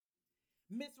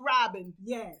Miss Robin.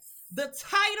 Yes. The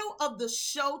title of the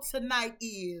show tonight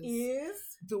is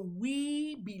The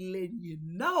We Be Letting You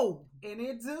Know. And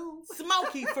it do.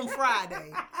 Smokey from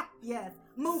Friday. Yes.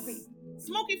 Movie.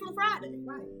 Smokey from Friday.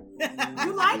 Right.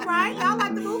 You like, right? Y'all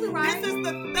like the movie, right? This is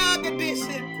the Thug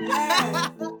Edition.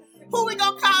 Yes. Who we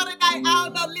gonna call tonight? I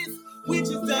don't know. Listen, we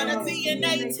just done a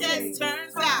DNA test.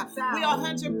 Turns out we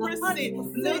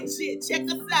 100% legit. Check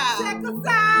us out. Check us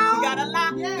out. We got a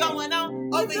lot going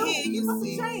on over here. You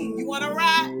see, you wanna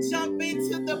ride? Jump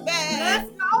into the bag.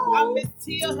 Let's go. I'm Miss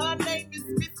Tia. Her name is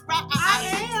Miss Rock. I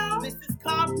am. This is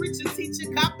called Preacher,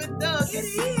 Teacher, Cop, and Doug. It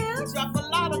is. We drop a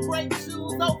lot of great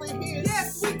jewels over here.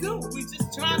 Yes, we do. We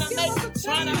just trying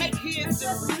to make hits.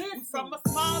 We from a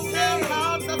small town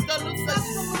called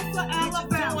Tuscaloosa,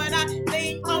 Alabama. doing our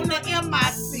thing on the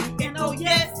MIC. And oh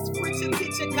yes, Preacher,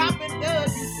 Teacher, Cop, and Doug.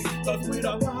 You see, 'cause we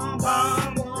the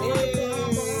bomb.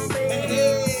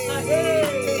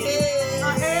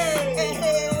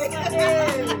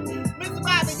 Miss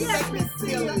Robin, you make me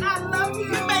silly. I love you.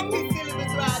 You make me silly,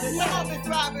 Miss Robin. Come on, Miss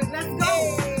Robin. Let's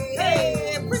go.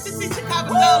 Hey, Preacher, Teacher, Cop,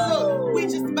 and Doug. Look, we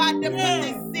just about to put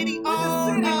this city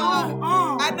on.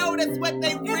 I know that's what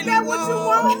they really want. Is that what you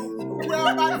want?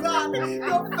 Well, my God,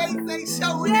 your face ain't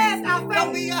showing Yes, it. our face.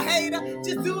 Don't be a hater.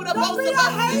 Just do the Don't most be of a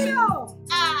us. hater.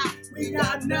 We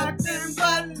got nothing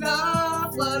but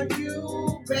love for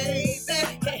you, baby.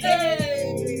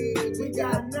 Hey, we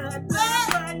got nothing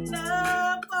but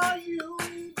love for you,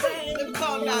 baby. Let's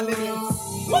calm down, Lily.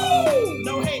 Woo!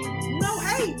 No hate. No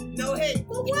hate. No hate.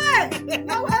 For what?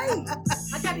 No hate.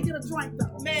 I got to get a drink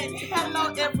though. Man,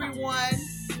 hello everyone.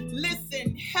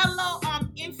 Listen, hello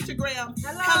on Instagram.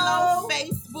 Hello.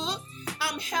 Facebook.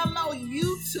 Hello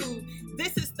YouTube.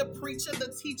 This is the Preacher,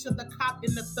 the Teacher, the Cop,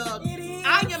 and the Thug. It is.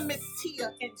 I am Miss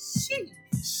Tia, and she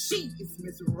is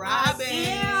Miss Robin. I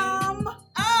am.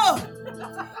 Oh,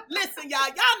 listen,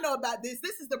 y'all know about this.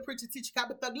 This is the Preacher, Teacher, Cop,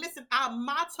 and Thug. Listen, our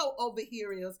motto over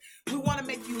here is we want to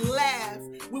make you laugh.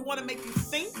 We want to make you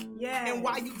think. Yeah. And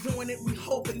while you doing it, we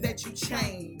hoping that you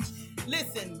change.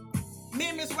 Listen, me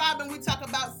and Miss Robin, we talk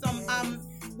about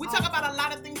we talk about a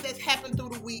lot of things that's happened through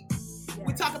the week. Yes.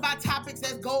 We talk about topics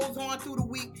that goes on through the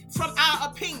week from our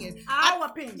opinion. Our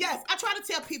opinion. Yes, I try to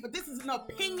tell people this is an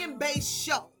opinion-based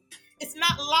show. It's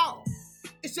not law.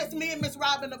 It's just me and Miss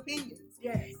Robin opinions.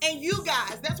 Yes. And you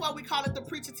guys, that's why we call it the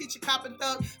Preacher, Teacher, Cop, and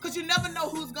Thug, because you never know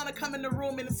who's gonna come in the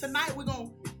room. And tonight we're gonna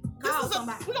call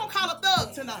a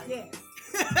thug tonight. Yes.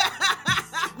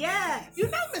 Yes. You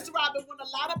know, Miss Robin, when a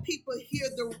lot of people hear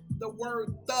the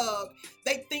word thug,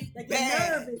 they think They get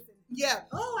bad. nervous. Yeah.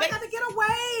 Oh, I got to get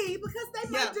away because they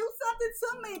might do something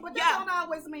to me, but that don't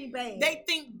always mean bad. They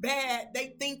think bad.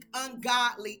 They think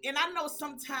ungodly. And I know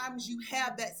sometimes you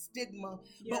have that stigma,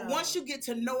 but once you get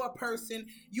to know a person,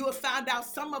 you will find out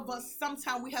some of us,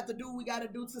 sometimes we have to do what we got to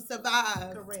do to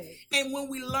survive. Correct. And when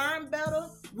we learn better,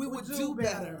 we will do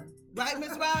better. Right,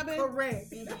 Miss Robin?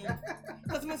 Correct.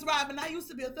 Because Miss Robin, I used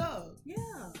to be a thug.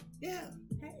 Yeah. Yeah.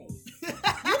 Hey.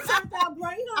 You turned out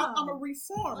great, huh? I'm a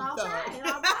reformed thug. All right.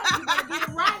 You better get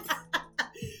it right.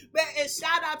 And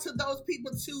shout out to those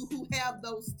people, too, who have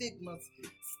those stigmas.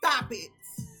 Stop it.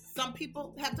 Some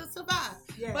people have to survive.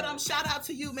 Yes. But shout out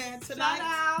to you, man. Tonight,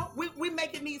 shout out. We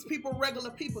making these people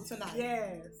regular people tonight.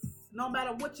 Yes. No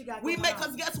matter what you got we make,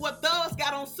 because guess what? Thugs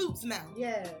got on suits now.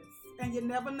 Yes. And you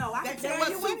never know. I can That's tell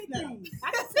you anything.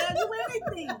 I can tell you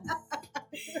anything.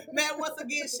 Man, once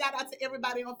again, shout out to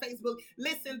everybody on Facebook.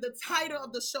 Listen, the title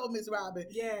of the show, Miss Robin.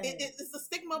 Yeah. It's a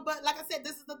stigma, but like I said,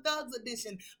 this is the Thugs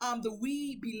edition. The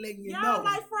We Be Letting You Know. Y'all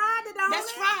like Friday, don't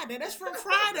That's Friday. That's from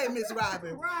Friday, Miss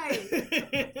Robin. Right.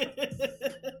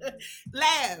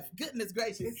 Laugh. Goodness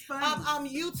gracious. It's funny.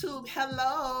 YouTube,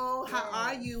 hello. How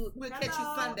are you? We'll catch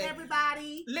you Sunday.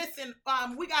 Everybody. Listen,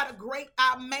 we got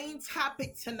our main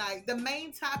topic tonight. The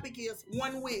main topic is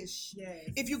one wish. Yes.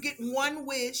 If you get one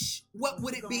wish, what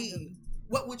would it be?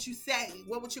 What would you say?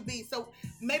 What would you be? So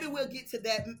maybe we'll get to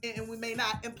that, and we may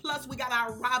not. And plus, we got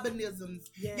our Robinisms.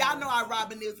 Yes. Y'all know our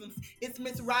Robinisms. It's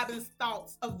Miss Robin's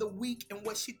thoughts of the week and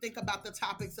what she think about the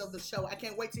topics of the show. I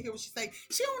can't wait to hear what she say.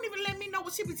 She don't even let me know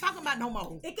what she be talking about no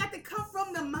more. It got to come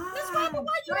from the mind. Miss Robin,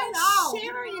 why you don't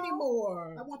share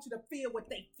anymore? I want you to feel what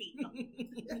they feel.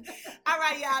 All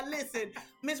right, y'all. Listen,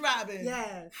 Miss Robin.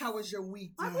 Yes. How was your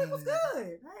week? My week was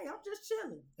good. Hey, I'm just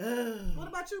chilling. What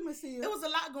about you, Miss Hill? It was a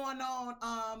lot going on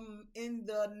in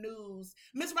the news.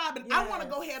 Miss Robin, yes. I want to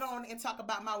go ahead on and talk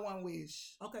about my one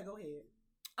wish. Okay, go ahead.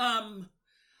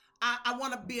 I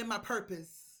want to be in my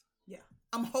purpose. Yeah.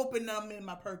 I'm hoping that I'm in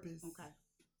my purpose. Okay.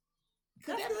 Is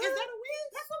that a wish?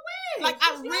 That's a wish. Like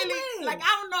I really, like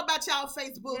I don't know about y'all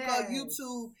Facebook or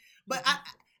YouTube, but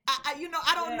I you know,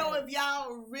 I don't know if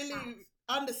y'all really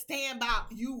understand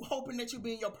about you hoping that you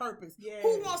be in your purpose. Yes.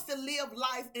 Who wants to live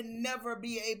life and never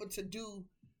be able to do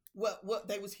what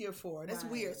they was here for? That's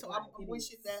weird. So I'm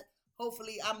wishing that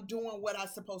hopefully I'm doing what I'm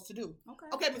supposed to do.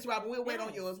 Okay, Miss Robin, we'll wait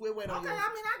on yours. We'll wait on yours. Okay,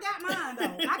 I mean, I got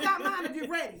mine, though. I got mine if you're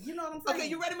ready. You know what I'm saying? Okay,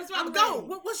 you ready, Miss Robin? Go.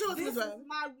 What's yours, Miss Robin? This is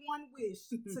my one wish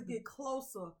to get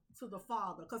closer to the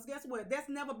Father. Because guess what? That's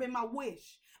never been my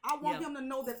wish. I want him to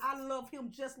know that I love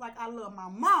him just like I love my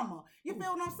mama. You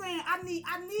feel what I'm saying? I need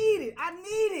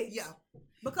it. Yeah.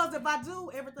 Because if I do,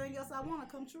 everything else I want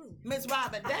to come true. Miss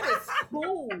Robin, that is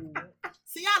cool.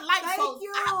 See, I like folks.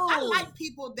 I like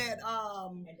people that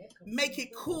make it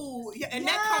cool. Yeah, and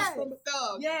that comes from a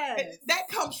thug. Yes. That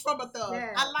comes from a thug.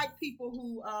 Yes. I like people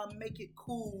who make it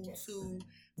cool to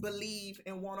believe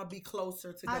and want to be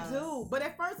closer to God. I do. But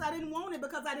at first I didn't want it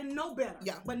because I didn't know better.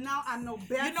 Yeah. But now I know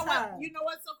better. You know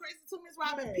what's so crazy too, Miss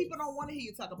Robin? Yes. People don't want to hear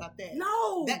you talk about that.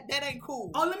 No. That ain't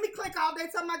cool. Oh, let me click all day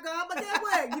talking about God, but then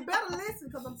what? You better listen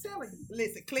because I'm telling you.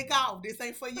 Listen, click off. This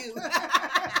ain't for you.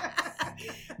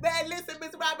 Man, listen,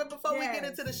 Miss Robin, before we get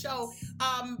into the show,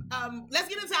 let's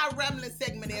get into our rambling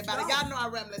segment, everybody. Y'all know our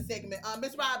rambling segment.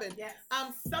 Miss Robin,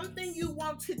 something you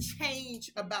want to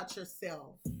change about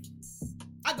yourself.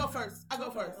 I go first.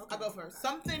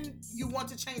 Something you want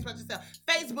to change about yourself.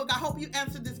 Facebook, I hope you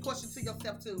answered this question to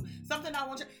yourself too. Something I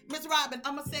want to... Miss Robin,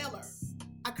 I'm a sailor.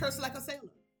 I curse like a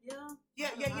sailor. Yeah.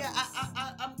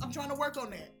 I'm trying to work on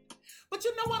that. But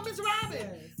you know what, Miss Robin?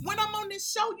 Yes. When I'm on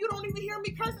this show, you don't even hear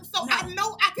me cursing. So I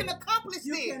know I can accomplish this.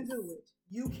 You can do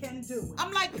it.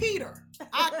 I'm like Peter.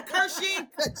 I curse you and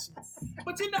cut you.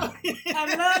 But you know...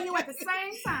 I love you at the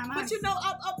same time. But you know,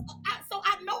 so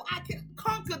I know I can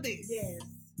conquer this. Yes,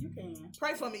 you can.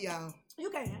 Pray for me, y'all. You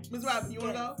can. Miss Robin, you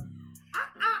want to go?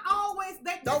 I always...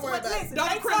 Don't worry about it.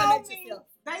 Don't incriminate yourself.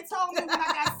 They told me when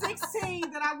I got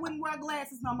 16 that I wouldn't wear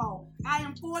glasses no more. I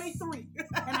am 43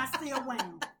 and I still wear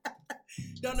them.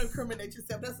 Don't incriminate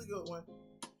yourself. That's a good one.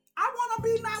 I want to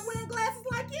be not wearing glasses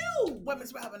like you. Well,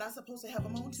 Miss Robin, I'm supposed to have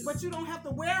them on too. But you don't have to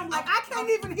wear them. Like, I can't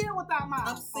even hear without mine.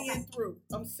 I'm seeing through.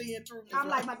 I'm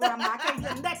like my grandma. I can't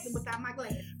hear nothing without my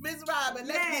glasses. Miss Robin,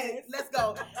 let's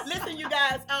go. Listen, you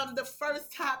guys, the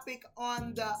first topic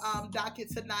on the docket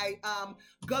tonight,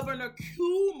 Governor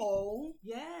Cuomo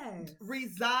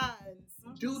resigns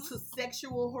due to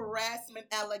sexual harassment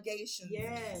allegations.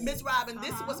 Yes. Miss Robin,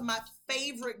 this was my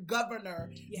favorite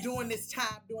governor during this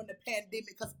time, during the pandemic,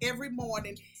 because every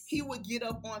morning he would get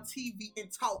up on TV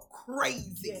and talk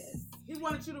crazy. Yes. He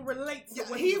wanted you to relate to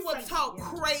what he would talk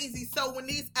crazy. So when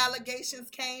these allegations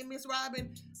came, Miss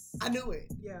Robin, I knew it.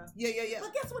 Yeah.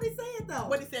 But guess what he said, though?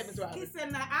 What he said, Miss Robin? He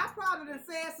said, now, I probably done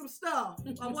said some stuff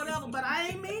or whatever, but I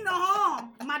ain't mean no harm.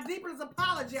 My deepest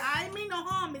apology. I ain't mean no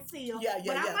harm, Miss Seal.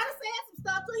 But I might have said some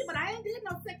stuff to you, but I ain't did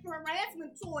no sexual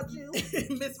harassment towards you.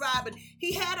 Miss Robin,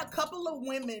 he had a couple of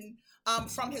women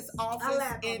from his office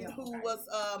and who was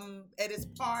at his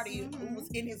party, who was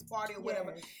in his party or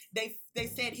whatever. They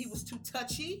said he was too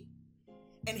touchy.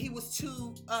 And he was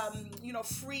too,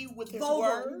 free with his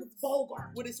words.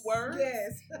 Vulgar. With his words.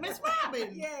 Yes. Miss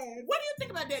Robin. Yes. What do you think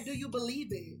about that? Do you believe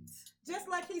it? Just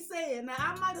like he said. Now,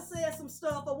 I might have said some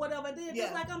stuff or whatever. Then,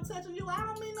 just like I'm touching you, I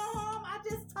don't mean no harm. I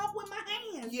just talk with my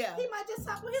hands. Yeah. He might just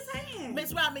talk with his hands.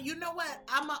 Miss Robin, you know what?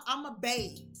 I'm a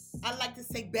babe. I like to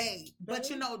say babe. But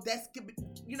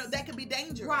that could be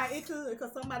dangerous. Right, it could,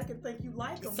 because somebody could think you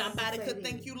like him. Somebody could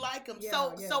think you like him. Yeah,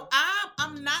 so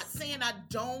I'm not saying I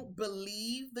don't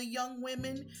believe the young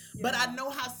women, but I know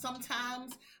how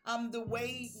sometimes the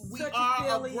way we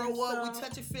are or grow up, we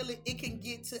touch and feel it can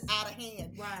get to out of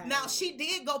hand. Right. Now she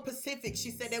did go Pacific. She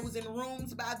said they was in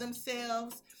rooms by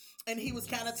themselves. And he was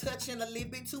kind of touching a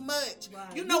little bit too much.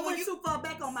 Right. You know, when you too far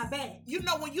back on my back. You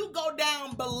know, when you go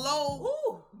down below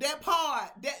that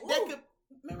part, that could.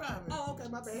 Oh, okay,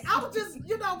 my bad. I was just,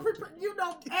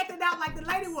 acting out like the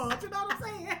lady was. You know what I'm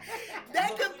saying?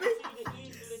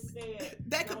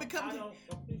 That could become.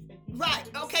 Right.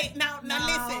 Okay. Now,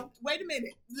 listen. Wait a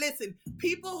minute. Listen.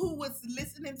 People who was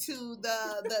listening to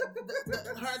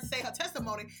the her say her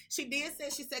testimony, she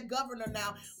said, Governor,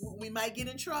 now we might get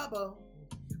in trouble.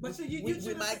 But you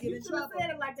might get in trouble. Said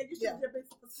it like that. You should have been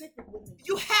specific with me.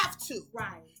 You have to.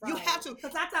 Right. You have to.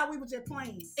 Because I thought we were just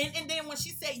playing. And then when she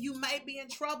said you might be in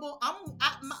trouble,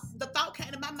 the thought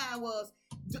came to my mind was,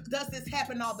 does this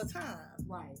happen all the time?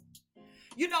 Right.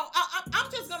 You know, I'm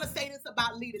just gonna say this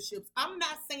about leaderships. I'm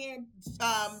not saying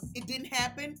it didn't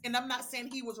happen, and I'm not saying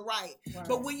he was right.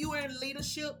 But when you are in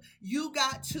leadership, you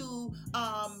got to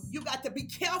be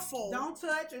careful. Don't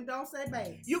touch and don't say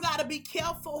babe. You got to be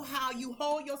careful how you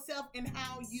hold yourself and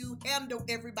how you handle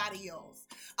everybody else.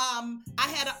 I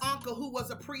had an uncle who was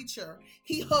a preacher.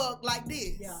 He hugged like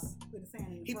this. Yeah,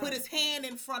 he put his hand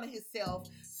in front of himself.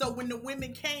 So when the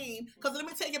women came, because let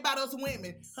me tell you about us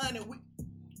women, honey,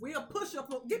 we'll push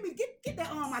up. Get that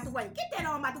arm out the way. Get that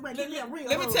arm out the way. Let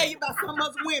me tell you about some of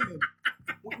us women.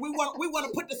 We want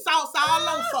to put the sauce all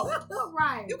on folks.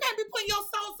 Right. You can't be putting your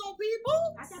sauce on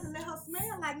people. I got to let her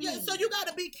smell like me. Yeah, so you got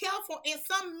to be careful. And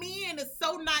some men is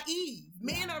so naive.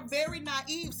 Men are very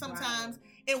naive sometimes. Right.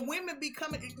 And women be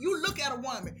coming. You look at a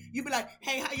woman. You be like,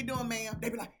 hey, how you doing, ma'am? They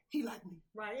be like, he like me.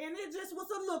 Right. And it just was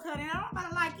a look, honey. I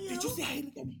don't like you. Did you say, hey,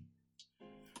 look at me?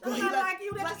 Well, he like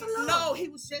you, that's just a look. No, he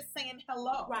was just saying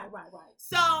hello. Right.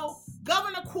 So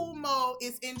Governor Cuomo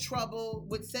is in trouble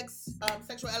with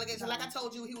sexual allegations. Like I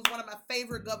told you, he was one of my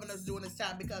favorite governors during this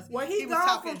time because he was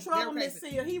gone from trouble, Miss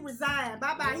Sia. He resigned.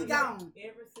 Bye. He gone.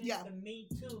 Ever since the Me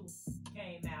Too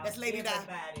came out, that's Lady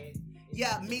Di.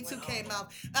 Yeah, Me Too came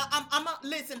out. I'm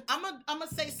gonna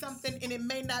say something, and it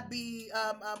may not be.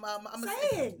 I'm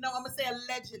gonna say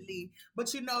allegedly,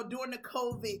 but you know, during the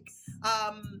COVID,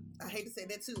 I hate to say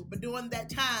that too, but during that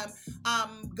time,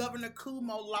 Governor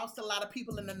Cuomo lost a lot of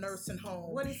people in the nursing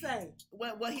home. What did he say?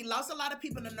 Well, he lost a lot of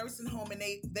people in the nursing home, and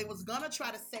they was gonna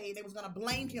try to say they was gonna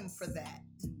blame him for that.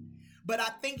 But I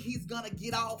think he's gonna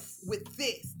get off with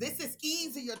this. This is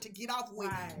easier to get off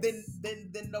with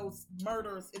than those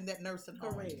murders in that nursing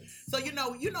home. Correct. So you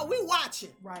know, we watching.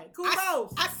 Right.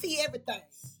 Kudos. I see everything.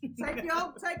 Take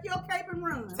your cape and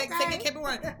run. Take your cape and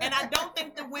run. And I don't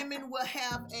think the women will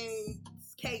have a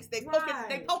case. They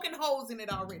poking holes in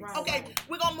it already. Right, okay,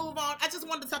 we're gonna move on. I just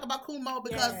wanted to talk about Cuomo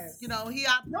because you know he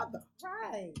our brother.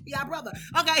 Right. He our brother.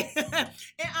 Okay.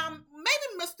 And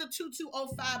maybe Mr.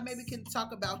 2205 maybe can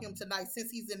talk about him tonight since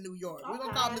he's in New York. We're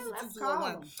gonna call Mr.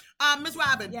 2201. Miss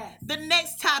Robin. Yes. The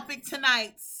next topic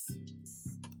tonight.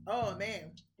 Oh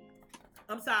man.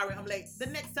 I'm sorry, I'm late. The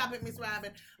next topic, Miss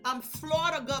Robin.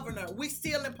 Florida governor. We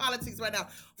still in politics right now.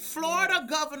 Florida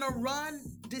Governor Ron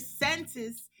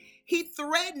DeSantis. He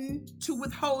threatened to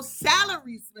withhold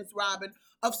salaries, Miss Robin,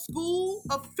 of school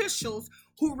officials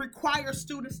who require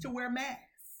students to wear masks.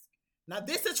 Now,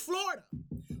 this is Florida.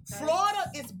 Okay.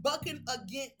 Florida is bucking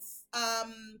against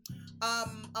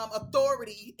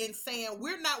authority and saying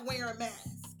we're not wearing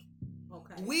masks.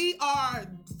 Okay. We are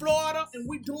Florida, and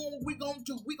we doing what we gonna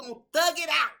do. We gonna thug it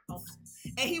out.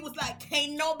 Okay. And he was like,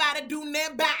 "Can't nobody do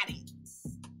nobody."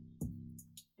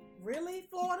 Really,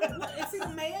 Florida? Is he the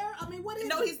mayor? I mean, what is?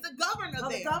 No, he's the governor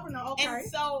there. The governor, okay. And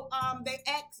so they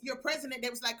asked your president. They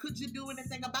was like, "Could you do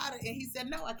anything about it?" And he said,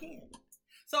 "No, I can't."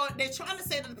 So they're trying to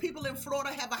say that the people in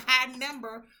Florida have a high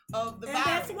number of the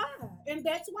virus. And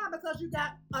that's why, because you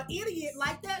got an idiot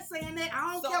like that saying that,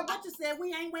 I don't care what you said,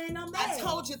 we ain't wearing no mask. I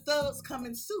told you thugs come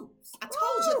in suits. I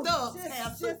told you thugs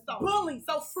have suits on. Bullies.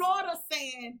 So Florida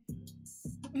saying,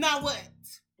 now what?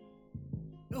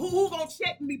 Who gonna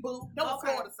check me, boo? That's what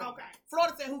Florida saying. Okay.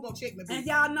 Florida saying who gonna check me, boo? And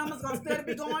y'all numbers gonna steady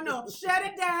be going up. Shut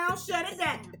it down.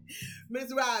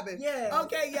 Miss Robin. Yeah.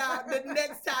 Okay, y'all. The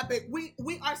next topic.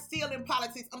 We are still in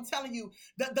politics. I'm telling you,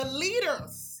 the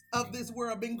leaders of this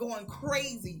world been going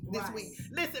crazy this week.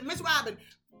 Listen, Miss Robin.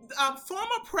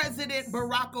 Former President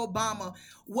Barack Obama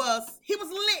was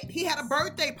lit. He had a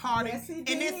birthday party, yes, he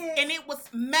did. and it was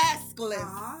maskless.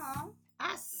 Uh-huh.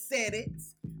 I said it.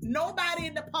 Nobody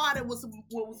in the party was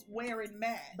wearing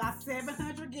masks. By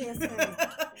 700 guests.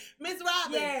 Miss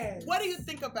Robin, yes. What do you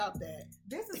think about that?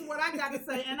 This is what I got to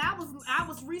say. And I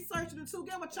was researching it too.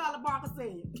 Get what Charlie Barker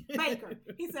said. Baker.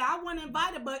 He said, I wasn't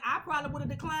invited, but I probably would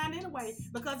have declined anyway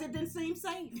because it didn't seem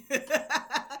safe.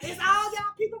 It's all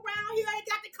y'all people around here ain't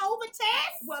got the COVID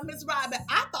test. Well, Miss Robin,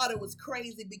 I thought it was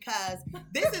crazy because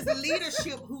this is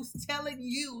leadership who's telling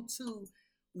you to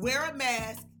wear a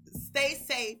mask, stay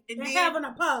safe, and then having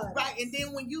a pud. Right, and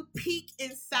then when you peek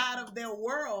inside of their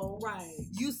world, right,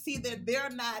 you see that they're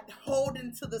not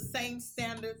holding to the same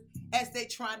standards as they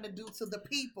trying to do to the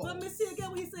people. But Miss Tia, get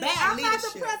what he said. I'm not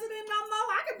the president no more.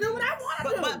 I can do what I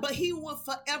want to do. But he will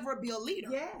forever be a leader.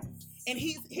 Yes. And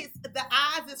the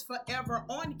eyes is forever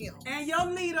on him. And your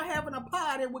leader having a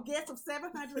party with guests of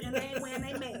 700 and they ain't wearing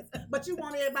their mask. But you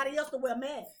want everybody else to wear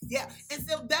masks. Yeah. And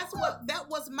so that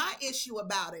was my issue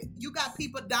about it. You got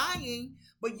people dying,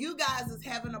 but you guys is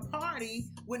having a party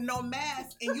with no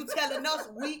mask, and you telling us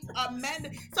we are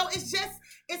mandated. So it's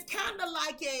kind of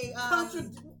like a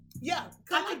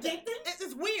contradicting.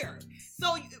 It's weird.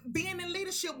 So being in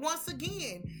leadership, once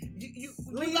again,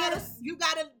 you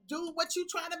gotta do what you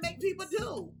trying to make people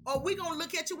do, or we gonna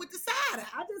look at you with the side eye.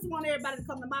 I just want everybody to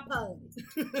come to my party.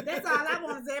 That's all I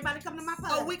want is everybody to come to my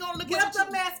party. Or we gonna look with at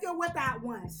the mask or without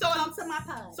one. So come to my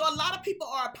party. So a lot of people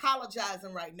are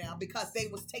apologizing right now because they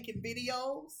was taking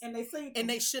videos and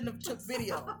they shouldn't have took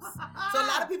videos. So a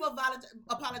lot of people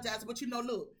apologize, but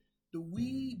look, the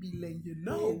weed be letting you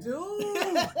know. They do.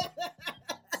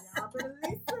 Y'all better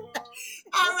listen.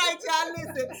 All right, y'all,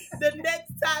 listen. The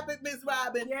next topic, Miss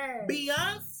Robin. Yes.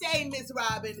 Beyonce, Miss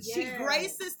Robin. Yes. She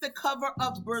graces the cover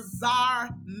of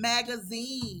Bazaar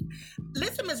magazine.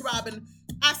 Listen, Miss Robin,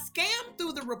 I scammed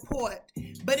through the report,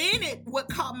 but in it, what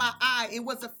caught my eye, it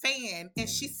was a fan, and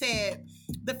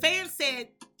the fan said,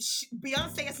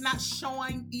 Beyonce is not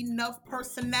showing enough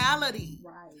personality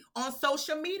on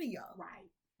social media. Right.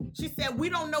 She said, we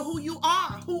don't know who you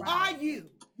are. Who are you?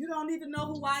 You don't need to know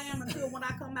who I am until when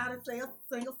I come out and sing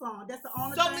a song. That's the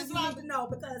only thing you need to know,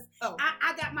 because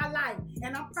I got my life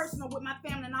and I'm personal with my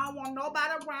family and I don't want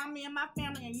nobody around me and my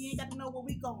family, and you ain't got to know where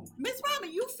we going. Miss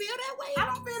Robin, you feel that way? I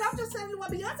don't feel it. I'm just telling you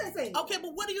what Beyonce said. Okay,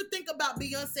 but what do you think about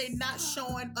Beyonce not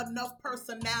showing enough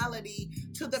personality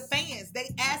to the fans? They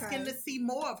asking to see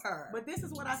more of her. But this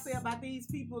is what I say about these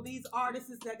people, these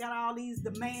artists that got all these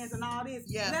demands and all this.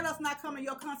 Yeah. Let us not come to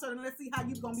your concert and let's see how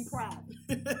you gonna be private.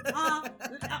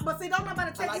 But see, don't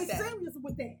nobody take me serious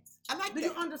with that. I like Do that.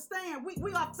 you understand?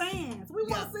 We are fans. We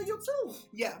want to see you too.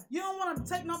 Yeah. You don't want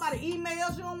to take nobody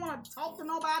emails. You don't want to talk to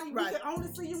nobody. Right. We can only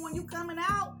see you when you coming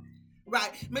out.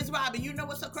 Right. Miss Robin, you know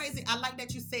what's so crazy? I like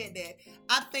that you said that.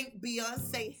 I think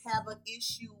Beyonce have an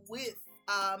issue with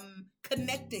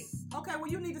connecting. Okay,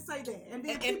 well, you need to say that. And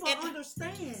then people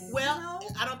understand. Well, you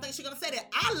know? I don't think she's going to say that.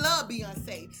 I love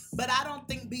Beyonce, but I don't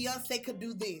think Beyonce could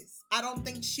do this. I don't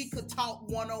think she could talk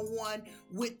one-on-one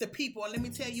with the people. And let me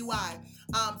tell you why.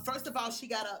 First of all, she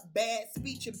got a bad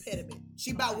speech impediment.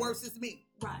 She about worse as me.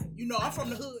 Right. You know, I'm from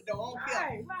the hood, though. I don't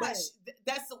care. Right. But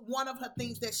that's one of her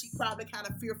things that she probably kind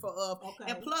of fearful of.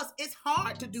 Okay. And plus, it's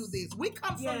hard to do this. We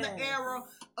come from the era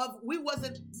of, we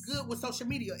wasn't good with social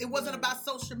media. It wasn't about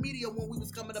social media when we was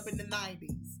coming up in the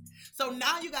 90s. So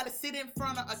now you got to sit in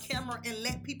front of a camera and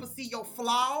let people see your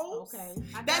flaws. Okay.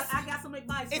 I got some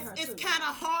advice for her, It's kind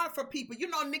of hard for people. You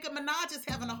know, Nicki Minaj is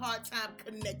having a hard time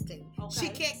connecting. Okay. She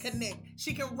can't connect.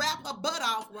 She can rap her butt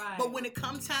off, but when it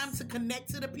comes time to connect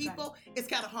to the people, it's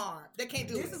kind of hard. They can't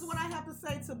do it. This is what I have to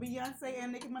say to Beyonce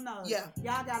and Nicki Minaj. Yeah.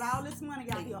 Y'all got all this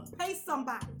money out here. Pay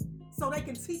somebody so they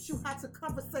can teach you how to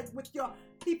conversate with your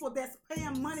people that's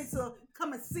paying money to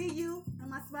come and see you.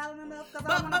 Am I smiling enough?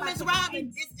 But Ms.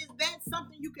 Robin, is that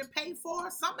something you can pay for?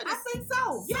 I think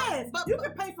so. Yes. But you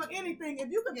can pay for anything. If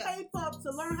you can pay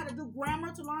to learn how to do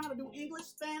grammar, to learn how to do English,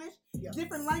 Spanish,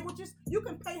 different languages, you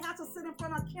can pay how to sit in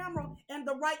front of a camera and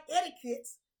the right etiquette.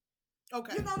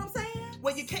 Okay. You know what I'm saying?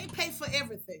 Well, you can't pay for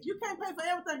everything. You can't pay for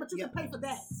everything, but you can pay for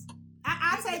that.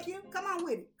 I take you. Come on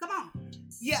with it. Come on.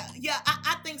 Yeah.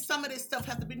 I think some of this stuff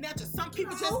has to be natural. Some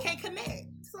people just can't connect.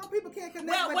 Some people can't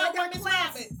connect. Well, Miss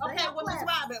Robin. Okay, Miss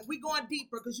Robin, we going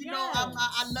deeper because you know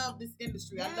I love this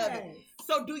industry. Yes. I love it.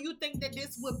 So, do you think that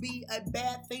this would be a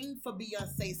bad thing for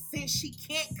Beyonce since she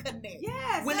can't connect?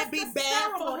 Yes. Will it be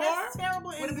bad for her? That's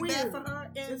terrible and Will it be weird. bad for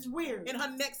her? It's weird. In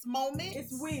her next moment,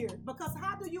 it's weird because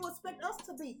how do you expect us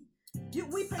to be?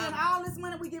 We paying all this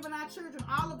money, we giving our children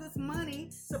all of this money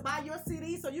to buy your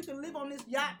CD so you can live on this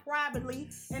yacht privately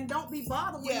and don't be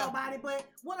bothered with nobody. But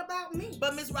what about me?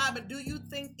 But Miss Robin, do you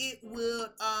think it will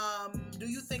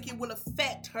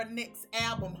affect her next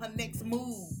album, her next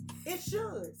move? It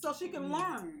should, so she can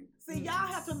learn. See, y'all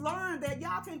have to learn that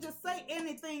y'all can just say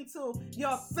anything to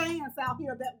your fans out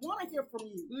here that want to hear from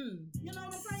you. You know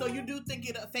what I'm saying? So you do think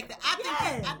it'll affect it?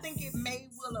 I think it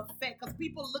will affect because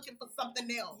people are looking for something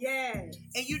else. Yes.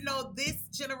 And you know, this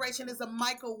generation is a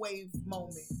microwave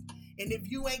moment. And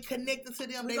if you ain't connected to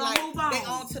them, they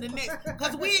on to the next.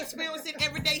 Because we experience it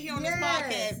every day here on this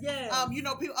podcast. Yes. You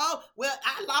know, people,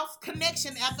 I lost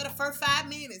connection after the first 5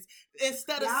 minutes.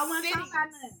 Instead of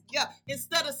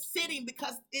sitting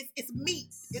because it's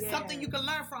meat. It's something you can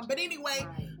learn from. But anyway,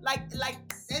 like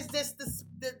it's just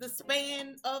the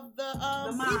span of the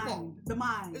people. The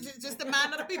mind. It's just the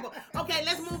mind of the people. Okay,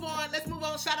 let's move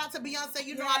on. Shout out to Beyonce.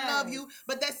 You know I love you,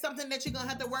 but that's something that you're gonna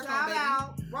have to work on,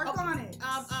 baby. Work on it.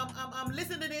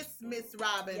 Listen to this, Miss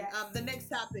Robin. Yes. The next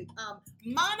topic.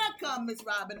 Monica, Miss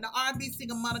Robin, the R&B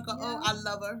singer Monica. Yeah. Oh, I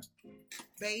love her.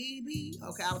 Baby.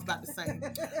 Okay, I was about to say.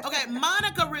 Okay,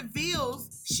 Monica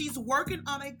reveals she's working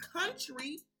on a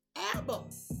country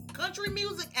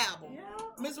music album. Yeah.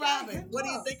 Miss Robin, what do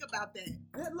you think about that?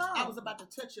 Good luck. I was about to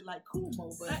touch it like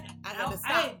Kumo, but I had to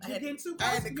stop. Hey, you're getting too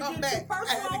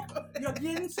personal. You're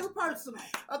getting too personal.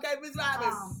 Okay, Miss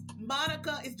Robin.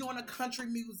 Monica is doing a country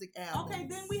music album. Okay,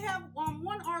 then we have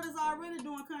one artist already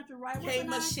doing country, right? K.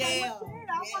 Michelle.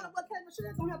 I wonder what K.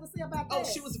 Michelle gonna have to say about that. Oh,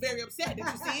 she was very upset. Did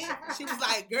you see it? She was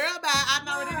like, "Girl, bye. I'm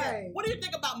already there." What do you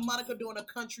think about Monica doing a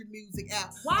country music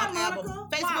album? Why, Monica?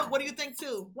 Facebook. Why? What do you think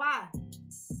too? Why?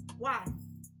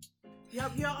 Your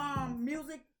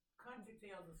music. Country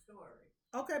tells a story.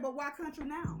 Okay, but why country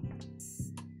now?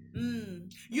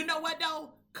 You know what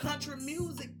though? Country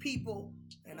music people,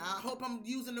 and I hope I'm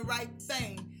using the right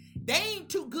thing. They ain't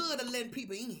too good at letting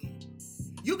people in.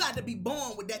 You got to be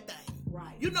born with that thing.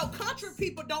 Right. You know, country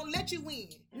people don't let you in.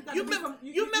 You remember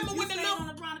when the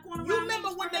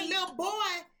little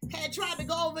boy had tried to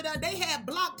go over there? They had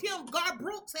blocked him. Garth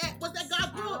Brooks had. Was that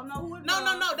Garth Brooks? I don't know who it was.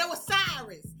 No. That was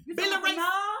Cyrus.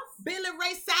 Billy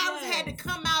Ray Cyrus had to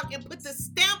come out and put the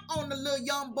stamp on the little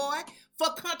young boy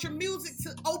for country music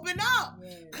to open up.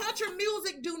 Yes. Country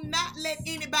music do not let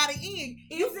anybody in.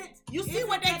 You see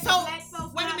what they told?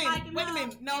 Wait a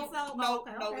minute. No,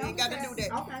 we ain't got to do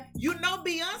that. Okay. You know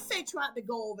Beyonce tried to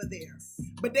go over there,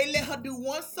 but they let her do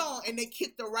one song and they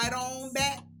kicked her right on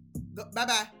back.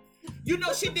 Bye-bye. You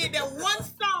know, she did that one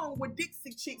song with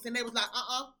Dixie Chicks and they was like,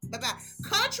 bye-bye.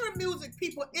 Country music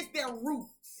people, it's their roots.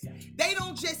 They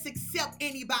don't just accept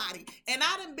anybody. And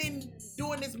I done been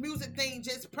doing this music thing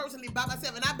just personally by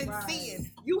myself, and I've been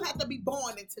seeing you have to be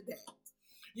born into that.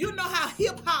 You know how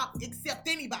hip-hop accept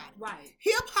anybody. Right.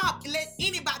 Hip-hop let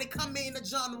anybody come in the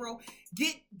genre,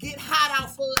 get hot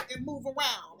out for it and move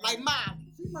around like Miley.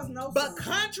 She must know but something.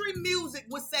 Country music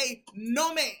would say,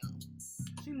 no ma'am.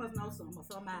 She must know something or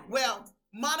somebody. Well,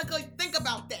 Monica, think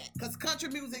about that, because country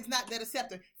music's not that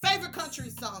accepting. Favorite country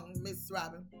song, Miss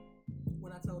Robin?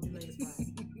 What I told you last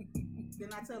Friday.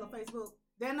 Didn't I tell her Facebook?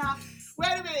 Then I...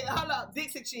 Wait a minute, hold up.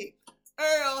 Dixie Chick.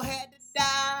 Earl had to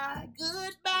die.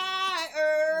 Goodbye,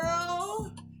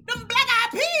 Earl. Them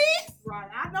black-eyed peas. Right,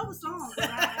 I know the song.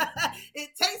 It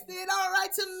tasted all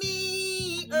right to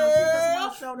me,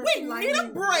 Earl. We need a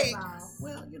break.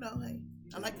 Well, you know, hey,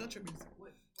 I like country music.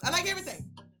 I like everything.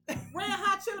 Red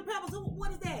Hot Chili Peppers,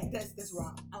 what is that? That's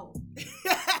rock. Oh.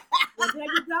 Well, there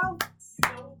you go.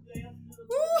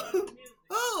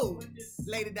 Oh,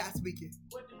 Lady Di speaking.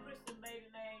 What the Christian lady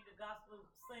named, the gospel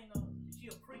singer, she a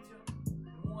preacher,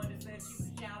 the one that said she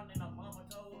was shouting and her mama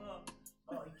told her,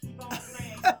 keep on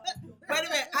playing. Wait a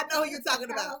minute, I know who you're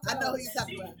talking about. She about.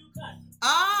 do country.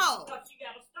 Oh. Because she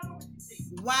got a story to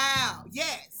see. Wow,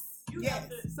 yes.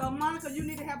 So, Monica, you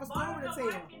need to have a story to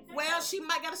tell. Well, she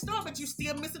might got a story, but you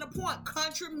still missing the point.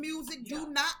 Country music do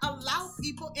not allow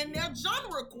people in their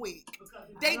genre quick.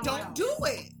 They don't do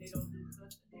it. They don't do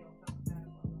country. They don't talk about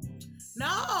it.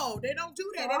 No, they don't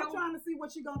do that. So I'm trying to see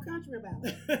what she gonna country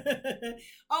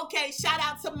about. Okay, shout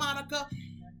out to Monica.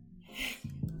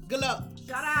 Good luck.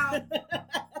 Shout out.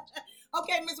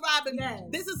 Okay, Miss Robin. Yes.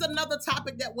 This is another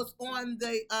topic that was on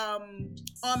the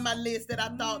on my list that I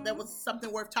thought that was something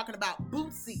worth talking about.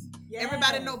 Boosie. Yes.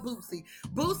 Everybody know Boosie.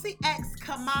 Boosie asked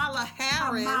Kamala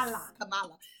Harris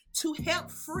to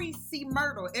help free C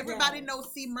Murder. Everybody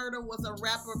knows C Murder was a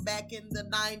rapper back in the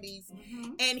 90s,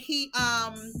 and he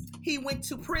went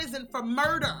to prison for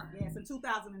murder. Yes, in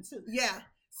 2002. Yeah.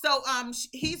 So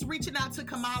he's reaching out to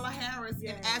Kamala Harris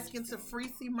and asking to free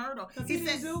C Murder. He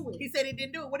said he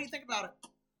didn't do it. What do you think about it?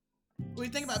 What do you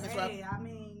think about this, Rob? Hey, I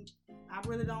mean, I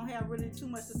really don't have too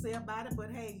much to say about it, but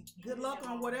hey, good luck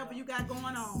on whatever you got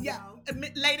going on. Yeah, you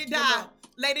know?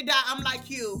 Lady Di, I'm like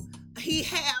you. He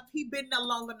been there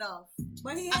long enough.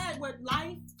 But he had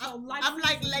life. I'm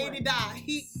like Lady Di.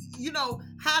 You know,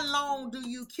 how long do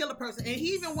you kill a person? And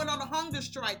he even went on a hunger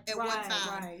strike at one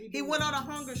time. Right. He went on a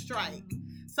hunger strike.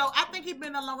 So I think he's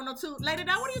been there long enough too. Lady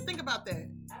Di, what do you think about that?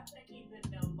 I think he's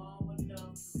been there long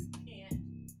enough to repent,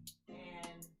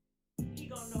 and he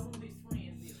gonna know who his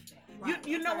friends is now. Right.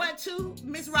 You know what too,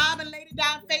 Miss Robin, Lady Di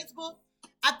on Facebook?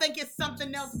 I think it's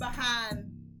something else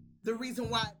behind the reason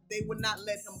why they would not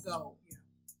let him go.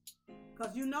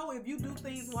 Because you know, if you do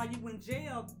things while you in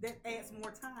jail, that adds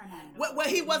more time. Well,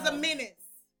 he was a menace.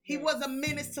 He was a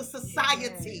menace to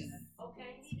society.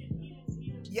 Okay,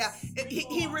 Yeah,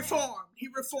 he reformed. He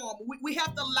reformed. We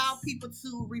have to allow people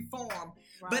to reform.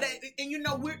 Right. But and you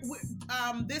know, we're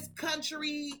this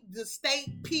country, the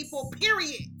state, people,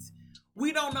 period.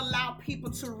 We don't allow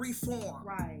people to reform.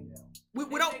 Right. We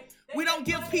don't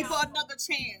give people another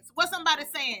chance. What's somebody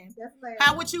saying?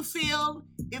 How would you feel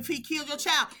if he killed your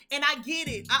child. And I get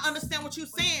it. I understand what you're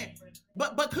saying.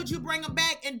 But could you bring him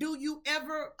back, and do you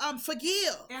ever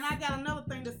forgive? And I got another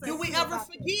thing to say. Do we ever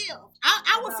forgive?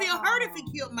 I would feel hurt if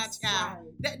he killed my child.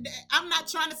 Right. I'm not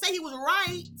trying to say he was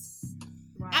right.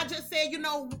 I just said,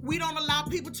 we don't allow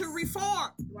people to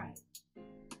reform. Right.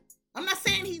 I'm not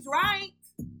saying he's right.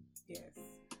 Yes.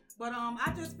 But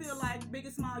I just feel like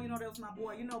Biggie Small, that was my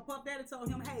boy. Puff Daddy told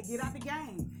him, hey, get out the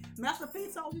game. Master P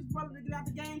told his brother to get out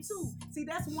the game too. See,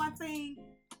 that's one thing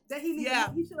that he needed.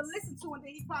 He should have listened to, and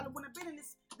then he probably wouldn't have been in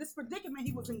this predicament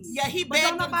he was in. Yeah, he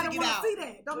begged him to get out. Don't nobody want to see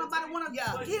that. Don't nobody want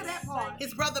to hear that part.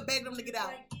 His brother begged him to get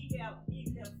out. He have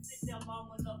sit there long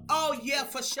enough. Oh yeah,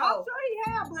 for sure. I'm sure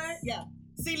he have, but yeah.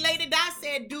 See, Lady Di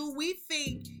said, do we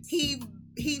think he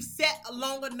sat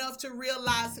long enough to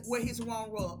realize where his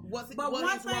wrong was? But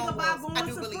one thing about going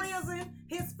to prison,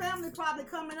 his family probably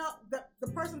coming up, the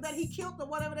person that he killed or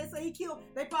whatever they say he killed,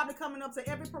 they probably coming up to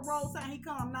every parole time he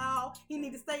come. Now he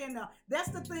need to stay in there. That's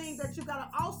the thing that you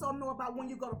gotta also know about when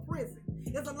you go to prison.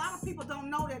 There's a lot of people don't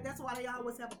know that. That's why they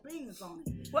always have opinions on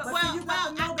it.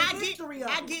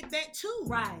 I get that too.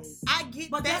 Right. I get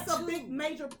but that that's too. a big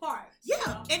major part.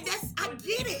 Yeah, and I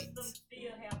get it.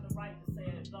 Still have the right to say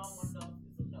it long enough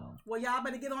is enough. Well, y'all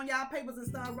better get on y'all papers and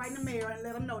start writing the mayor and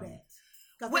let them know that.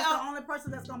 Because that's the only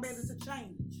person that's gonna be able to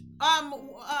change.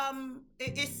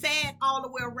 It's sad all the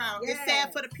way around. Yes. It's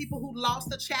sad for the people who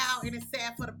lost a child, and it's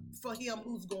sad for him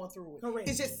who's going through it. Correct.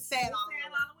 It's just sad all the way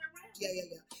around.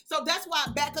 Yeah. So that's why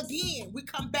we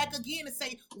come back again and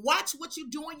say, watch what you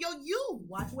do in your youth.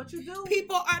 Watch what you do.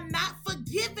 People are not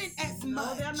forgiven as much.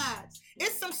 No, they're not.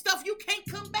 It's some stuff you can't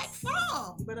come back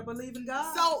from. You better believe in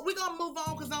God. So we're gonna move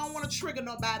on because I don't want to trigger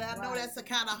nobody. I know that's a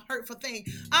kind of hurtful thing.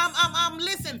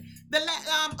 Listen,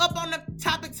 up on the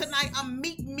topic tonight,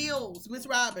 Meek Mills, Miss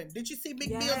Robin. Did you see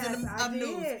Meek Mills in the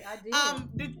news? I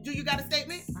did. Do you got a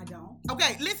statement? I don't.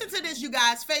 Okay, listen to this, you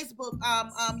guys. Facebook,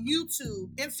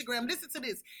 YouTube, Instagram. Listen to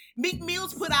this. Meek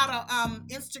Mills put out a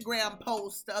Instagram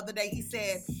post the other day. He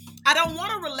said, "I don't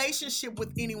want a relationship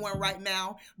with anyone right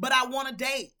now, but I want a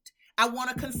date. I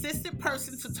want a consistent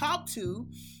person to talk to.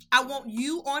 I want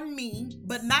you on me,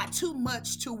 but not too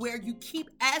much to where you keep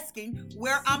asking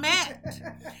where I'm at.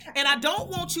 And I don't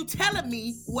want you telling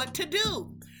me what to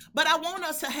do. But I want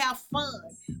us to have fun.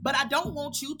 But I don't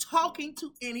want you talking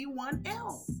to anyone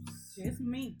else." Just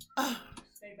me.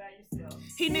 Stay by yourself.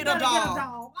 He need a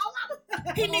dog.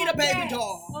 He need a baby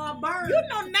doll. Or a bird.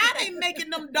 Now they making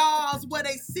them dolls where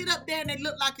they sit up there and they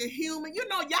look like a human.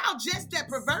 Y'all just that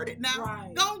perverted now.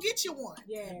 Right. Go and get you one.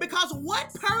 Yeah. Because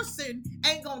what person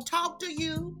ain't gonna talk to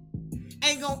you,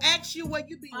 ain't gonna ask you where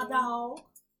you be? A dog.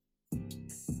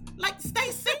 Like,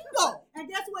 stay single. And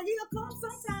guess what? He'll come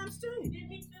sometimes too. Did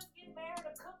he just get married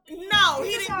a couple? No,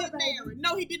 he didn't get married.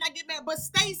 No, he did not get married. But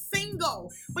stay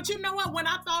single. But you know what? When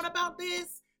I thought about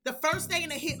this, the first thing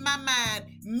that hit my mind,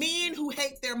 men who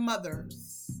hate their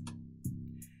mothers.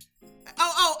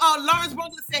 Lawrence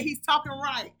Brooklyn said he's talking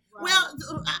right. Well,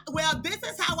 this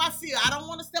is how I feel. I don't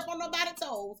want to step on nobody's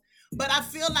toes, but I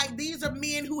feel like these are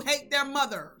men who hate their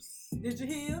mothers. Did you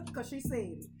hear? Because she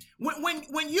said it.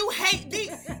 When you hate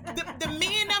the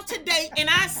men of today, and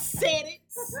I said it,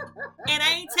 and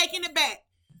I ain't taking it back,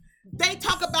 they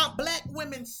talk about black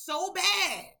women so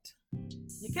bad.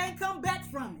 You can't come back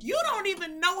from it. You don't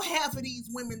even know half of these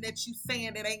women that you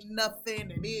saying that ain't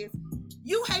nothing and is.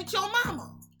 You hate your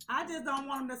mama. I just don't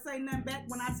want them to say nothing back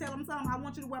when I tell them something. I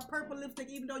want you to wear purple lipstick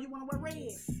even though you want to wear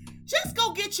red. Just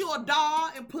go get you a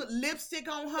doll and put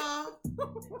lipstick on her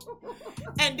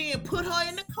and then put her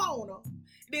in the corner.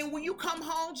 Then when you come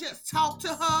home, just talk to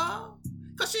her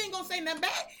because she ain't going to say nothing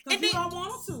back. Because you don't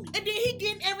want her to. And then he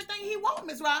getting everything he want,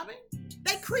 Miss Robin.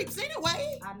 They creeps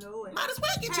anyway. I know it. Might as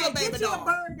well get you a baby get doll. You a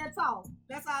bird that's all.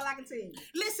 That's all I can tell you.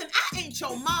 Listen, I ain't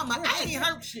your mama. I ain't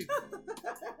hurt you.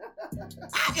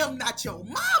 I am not your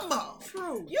mama.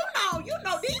 True. You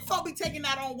know, these folks be taking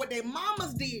out on what their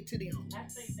mamas did to them. I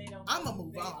think they don't. I'm gonna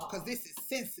move on because this is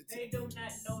sensitive. They do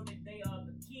not know that they are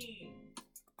the king.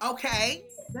 Okay.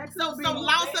 So some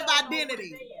loss of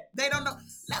identity. They don't know.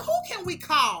 Now, who can we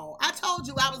call? I told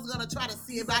you I was gonna try to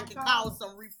see if I can call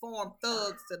some reformed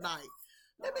thugs tonight.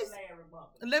 Let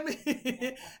me.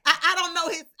 I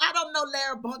don't know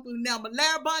Larry Bunkley number.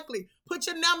 Larry Bunkley, put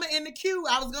your number in the queue.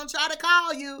 I was gonna try to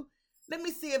call you. Let me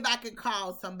see if I can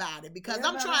call somebody because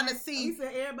I'm trying to see. He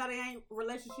said everybody ain't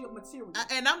relationship material.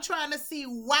 And I'm trying to see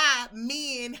why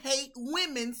men hate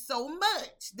women so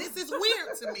much. This is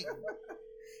weird to me.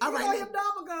 All right. He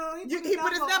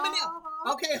put his number in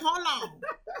there. Okay, hold on.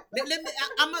 let me.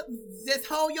 I'm gonna just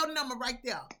hold your number right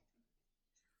there.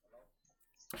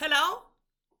 Hello?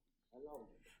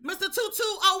 Mr.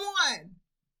 2201.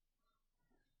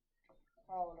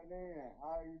 calling in.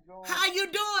 How you doing? How you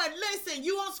doing? Listen,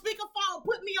 you on speakerphone.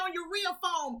 Put me on your real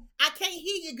phone. I can't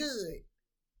hear you good.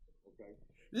 Okay.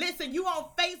 Listen, you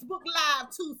on Facebook Live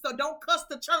too, so don't cuss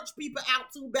the church people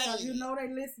out too bad. You know they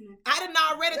listening. I done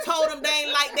already told them they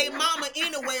ain't like their mama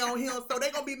anyway on here, so they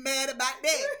gonna be mad about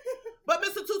that. But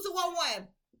Mr. 2201,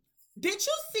 did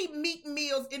you see Meek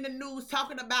Mills in the news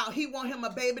talking about he want him a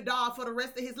baby doll for the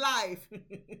rest of his life?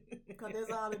 Because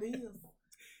that's all it is.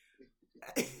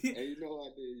 Hey, you know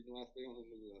I did. You know I stay on the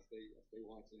news. I stay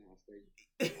watching. I stay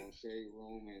on Shade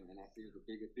Room, and I see it's a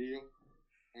bigger deal.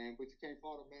 But you can't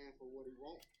fault a man for what he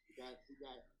wants. He got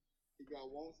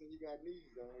wants and he got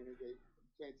needs. And you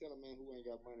can't tell a man who ain't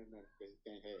got money nothing that he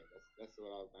can't have. That's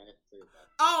what I have to say about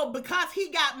it. Oh, because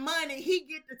he got money, he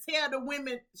get to tell the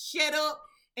women shut up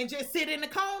and just sit in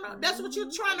the corner. That's what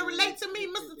you're trying to relate to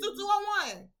me, Mr.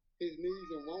 2201. His needs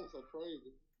and wants are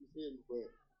crazy. You feel me?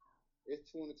 But it's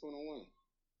 2021.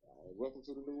 Welcome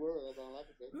to the new world. That's all I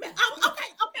can say. Okay.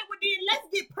 Well, then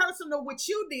let's get personal with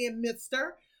you, then,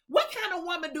 Mister. What kind of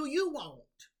woman do you want?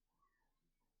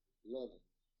 Loving,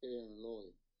 caring,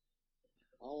 loyal.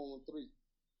 I want 3.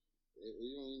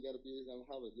 You don't even got to be. You don't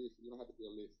have to be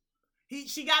a listener.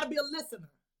 She got to be a listener.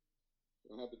 You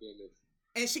don't have to be a listener.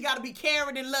 And she got to be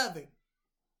caring and loving.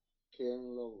 Caring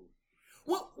and loyal.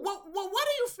 What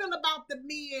do you feel about the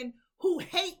men who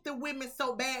hate the women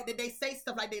so bad that they say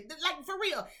stuff like that? Like, for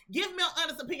real, give me an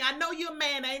honest opinion. I know you're a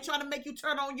man. I ain't trying to make you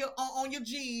turn on your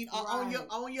gene or on your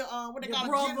what they call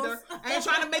it, gender. I ain't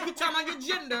trying to make you turn on your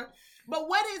gender. But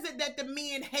what is it that the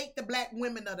men hate the black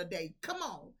women of the day? Come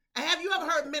on. Have you ever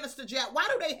heard Minister Jack? Why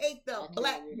do they hate the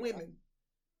black women?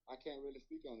 I can't really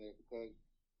speak on that because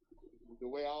the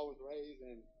way I was raised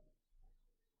and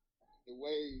the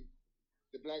way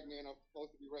the black men are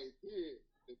supposed to be raised here,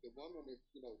 the woman is,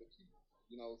 the key,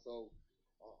 so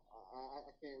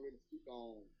I can't really speak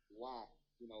on why,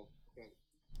 because,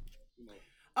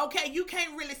 Okay, you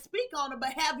can't really speak on it,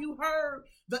 but have you heard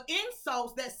the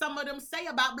insults that some of them say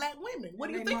about black women? What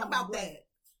do you think about that?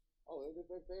 Oh, it's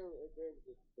very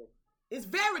disrespectful. It's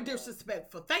very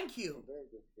disrespectful. Thank you. Very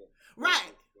disrespectful.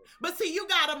 Right. But see, you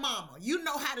got a mama. You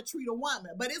know how to treat a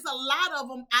woman. But it's a lot of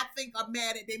them, I think, are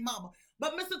mad at their mama.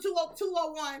 But Mr.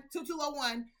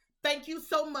 2201, thank you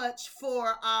so much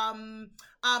for answering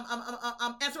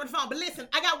the phone. But listen,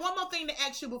 I got one more thing to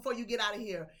ask you before you get out of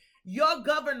here. Your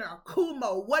governor,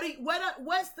 Cuomo,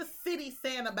 what's the city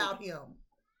saying about him?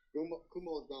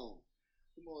 Cuomo's gone.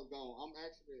 Cuomo's gone. I'm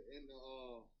actually in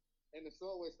the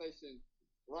subway station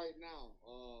right now,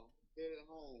 headed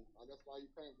home. That's why you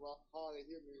can't hardly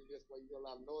hear me. That's why you hear a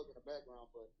lot of noise in the background.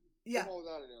 But yeah, Cuomo's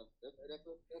out of there. That's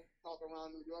talk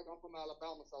around New York. I'm from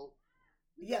Alabama, so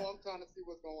I'm trying to see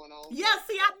what's going on. Yeah,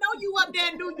 see, I know you up there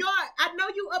in New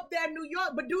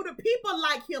York. But do the people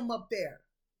like him up there?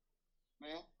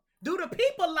 Ma'am? Do the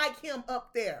people like him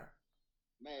up there?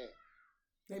 Mad.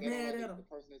 They mad at him. The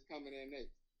person that's coming in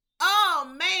next. Oh,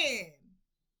 man.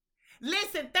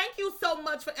 Listen, thank you so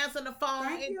much for answering the phone.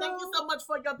 Thank you so much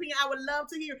for your opinion. I would love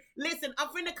to hear. Listen, I'm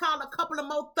finna call a couple of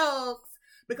more thugs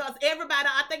because everybody,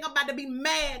 I think I'm about to be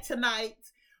mad tonight.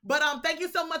 But thank you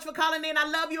so much for calling in. I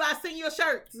love you. I seen your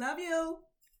shirt. Love you.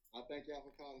 I thank y'all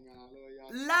for calling, man. I love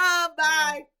y'all. Love,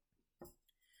 bye.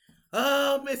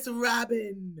 Oh, Miss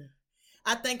Robin.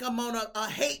 I think I'm on a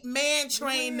hate man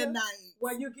train tonight.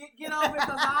 Well, you get over it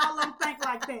because all of them think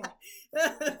like that.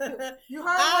 You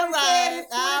heard all what he said.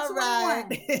 All right.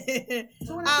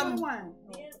 2021.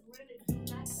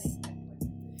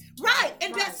 Right,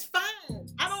 and that's fine.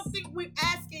 I don't think women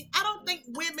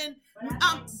women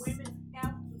have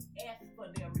to ask for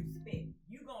their respect.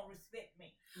 You gonna respect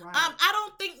me. Right. I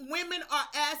don't think women are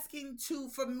asking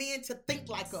for men to think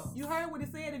like us. You heard what he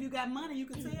said. If you got money, you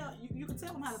can tell you can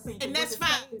tell them how to think. And that's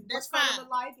fine. That's fine.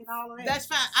 Like and all of that. That's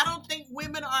fine. I don't think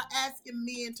women are asking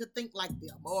men to think like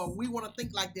them, or we want to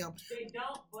think like them. They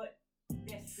don't, but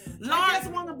that's the Lawrence, I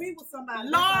just want to be with somebody.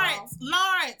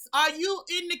 Lawrence, are you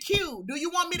in the queue? Do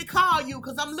you want me to call you?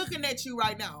 Because I'm looking at you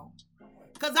right now.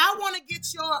 Because I want to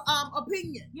get your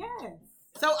opinion. Yes.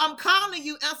 So I'm calling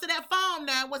you. Answer that phone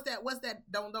now. What's that?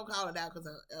 Don't call it out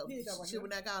because she would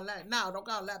not call that. No, don't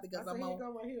call that because I'm on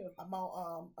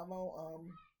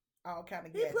all kind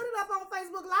of. He put it up on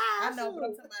Facebook Live. I know,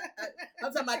 but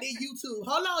I'm talking about this YouTube.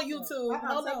 Hold on, YouTube.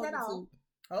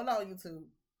 Hold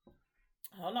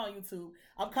on, YouTube.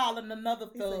 I'm calling another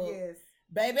thug. Yes,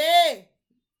 baby.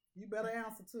 You better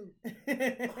answer too.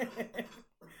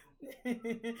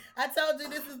 I told you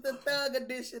this is the thug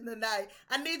edition tonight.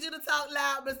 I need you to talk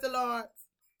loud, Mr. Lawrence.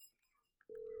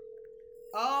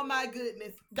 Oh my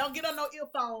goodness. Don't get on no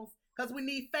earphones because we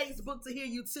need Facebook to hear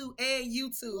you too and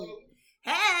YouTube.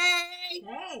 Hey.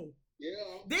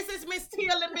 Yeah. This is Miss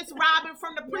Teal and Miss Robin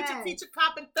from the Preacher, Teacher,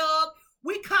 Cop, and Thug.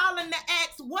 We calling to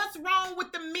ask, what's wrong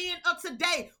with the men of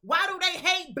today? Why do they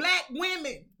hate black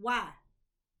women? Why?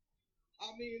 I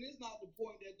mean, it's not the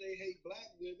point that they hate black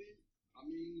women. I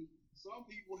mean, some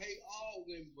people hate all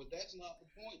women, but that's not the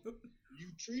point.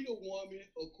 You treat a woman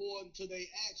according to their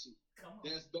action.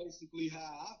 That's basically how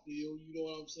I feel. You know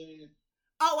what I'm saying?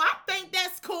 Oh, I think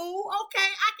that's cool. Okay,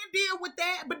 I can deal with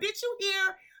that. But did you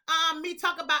hear me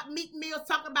talk about Meek Mills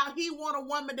talking about he want a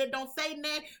woman that don't say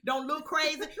nothing, don't look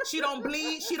crazy, she don't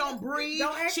bleed, she don't breathe,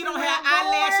 she don't have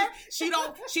eyelashes, she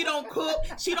don't cook,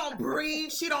 she don't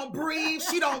breathe, she don't breathe,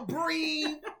 she don't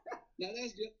breathe. Now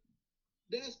that's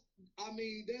just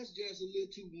a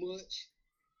little too much.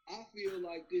 I feel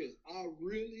like this. I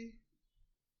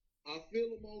feel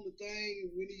him on the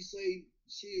thing when he say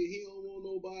shit, he don't want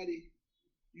nobody,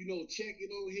 checking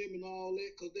on him and all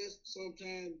that, because that's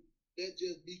sometimes that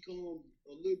just becomes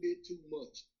a little bit too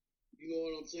much. You know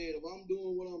what I'm saying? If I'm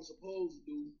doing what I'm supposed to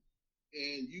do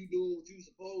and you doing what you're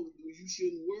supposed to do, you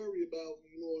shouldn't worry about,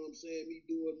 me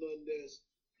doing nothing that's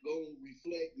going to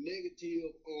reflect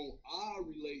negative on our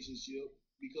relationship,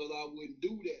 because I wouldn't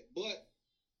do that. But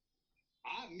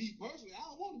me personally, I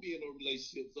don't want to be in a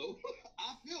relationship, so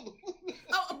I feel it.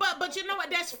 But you know what?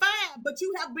 That's fine. But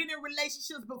you have been in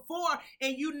relationships before,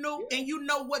 and you know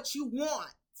what you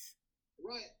want.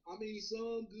 Right. I mean,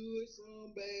 some good,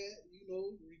 some bad,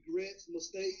 regrets,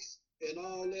 mistakes, and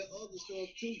all that other stuff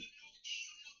too.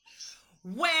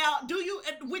 Well,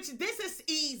 this is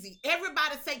easy.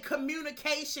 Everybody say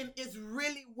communication is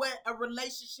really what a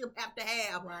relationship have to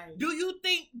have. Right. Do you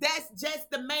think that's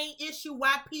just the main issue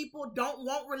why people don't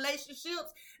want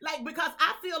relationships? Like, because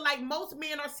I feel like most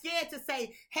men are scared to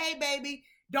say, hey, baby,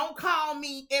 don't call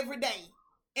me every day.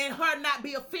 And her not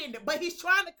be offended, but he's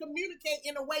trying to communicate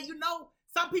in a way.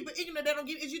 Some people ignorant, they don't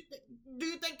get. Do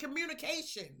you think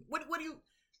communication? What do you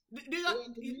do?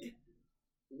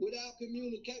 Without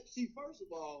communication, see, first of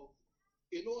all,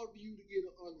 in order for you to get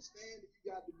an understanding,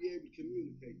 you got to be able to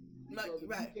communicate. Because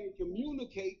if you can't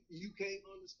communicate, you can't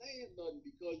understand nothing,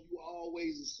 because you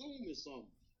always assuming something.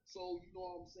 So you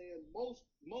know what I'm saying.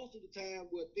 Most of the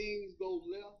time, where things go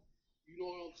left, you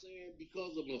know what I'm saying,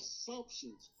 because of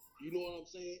assumptions. You know what I'm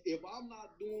saying? If I'm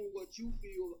not doing what you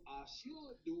feel I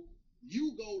should do,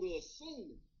 you go to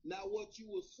assuming. Now, what you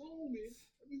assuming,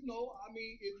 if you know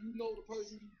the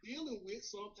person you're dealing with,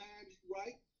 sometimes you're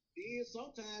right, then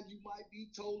sometimes you might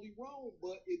be totally wrong.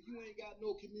 But if you ain't got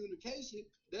no communication,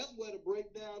 that's where the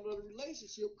breakdown of the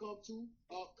relationship come from,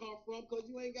 because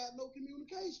you ain't got no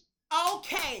communication.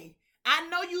 Okay. I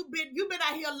know you've been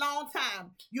out here a long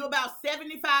time. You're about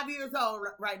 75 years old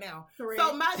right now. Correct.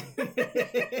 So my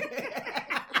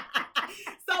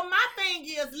thing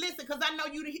is, listen, because I know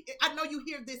you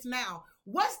hear this now.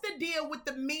 What's the deal with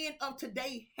the men of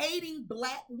today hating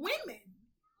black women?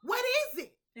 What is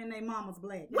it? And their mama's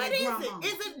black. What is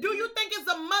it? Do you think it's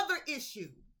a mother issue?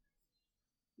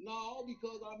 No,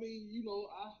 because I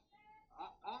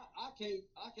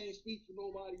can't speak for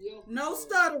nobody else. No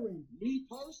stuttering. Me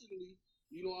personally,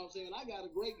 you know what I'm saying, I got a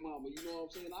great mama. You know what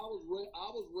I'm saying, I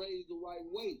was raised the right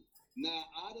way. Now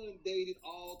I done dated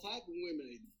all type of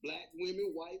women, black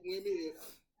women, white women.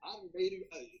 I done dated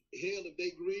hell, if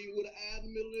they green with an eye in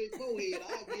the middle of their forehead,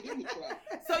 I'll give them a try.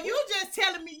 So you just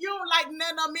telling me you don't like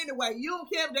none of them anyway? You don't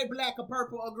care if they black or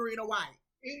purple or green or white?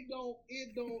 It don't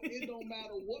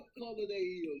matter what color they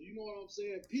is. You know what I'm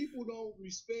saying? People don't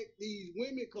respect these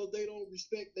women because they don't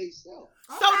respect themselves.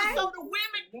 Okay. So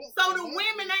the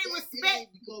women ain't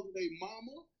respect because of their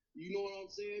mama. You know what I'm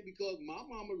saying? Because my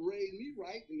mama raised me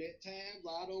right, and at times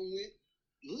I don't went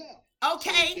left.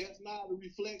 Okay. So that's not a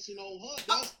reflection on her.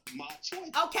 That's my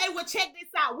choice. Okay, well check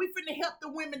this out. We finna help the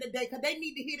women today because they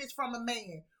need to hear this from a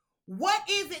man. What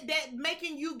is it that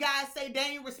making you guys say they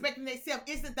ain't respecting themselves?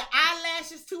 Is it the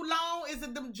eyelashes too long? Is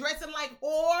it them dressing like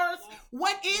whores?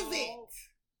 What is it?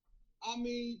 I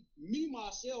mean, me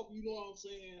myself, you know what I'm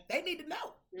saying? They need to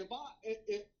know.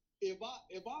 If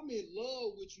I'm in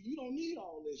love with you, you don't need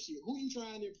all that shit. Who you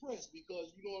trying to impress?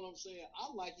 Because you know what I'm saying,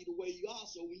 I like you the way you are.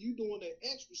 So when you doing that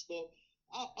extra stuff,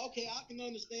 I can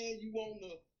understand you want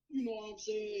to, you know what I'm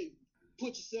saying,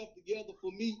 put yourself together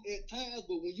for me at times.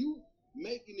 But when you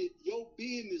making it your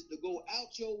business to go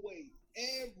out your way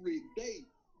every day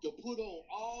to put on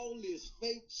all this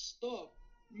fake stuff,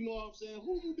 you know what I'm saying?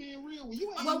 Who you being real with? You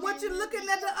ain't. Well, what you looking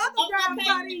at the other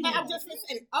guy? I'm just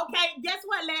listening. Okay, guess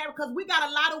what, Larry? Because we got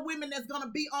a lot of women that's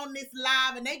gonna be on this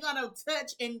live, and they gonna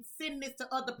touch and send this to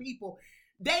other people.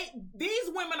 these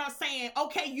women are saying,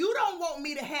 okay, you don't want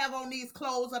me to have on these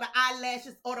clothes or the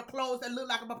eyelashes or the clothes that look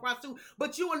like I'm a prostitute,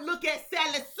 but you will look at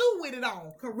Sally Sue with it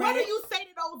on. Correct. What do you say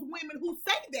to those women who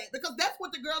say that? Because that's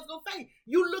what the girls gonna say.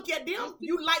 You look at them,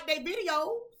 you like their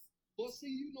videos. Well, see,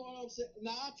 you know what I'm saying?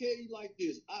 Now, I'll tell you like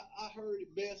this. I heard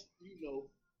it best, you know,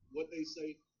 what they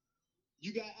say.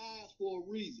 You got eyes for a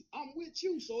reason. I'm with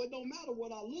you, so it don't matter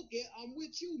what I look at. I'm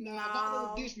with you. Now, if I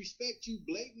don't disrespect you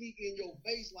blatantly in your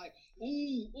face, like,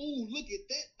 ooh, look at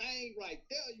that thing right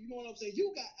there. You know what I'm saying?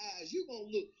 You got eyes. You gonna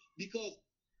look. Because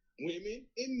women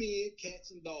and men,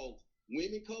 cats and dogs.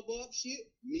 Women cover up shit.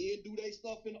 Men do their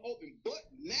stuff in the open. But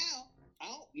now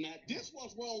this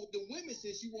what's wrong with the women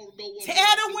since you want to know what. Tell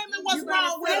the women what's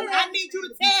wrong with them. I need you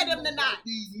to tell them tonight.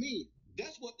 These men.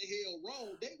 That's what the hell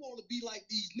wrong. They want to be like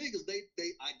these niggas. They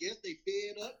I guess they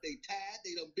fed up, they tired,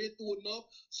 they done been through enough.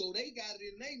 So they got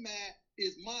it in their mind,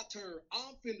 it's my turn.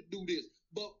 I'm finna do this.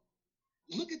 But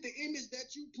look at the image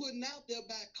that you putting out there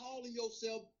by calling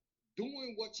yourself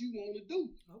doing what you want to do.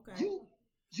 Okay.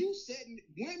 You setting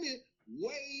women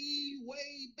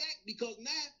way back because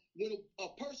now when a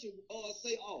person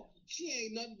say, oh, she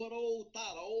ain't nothing but old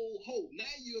thought, old hoe. Now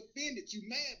you offended, you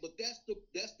mad, but that's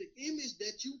the image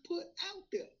that you put out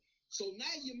there. So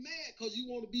now you're mad because you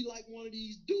want to be like one of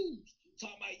these dudes.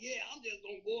 Talking about, yeah, I'm just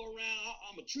going to go around,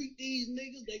 I'm going to treat these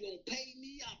niggas, they going to pay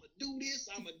me, I'm going to do this,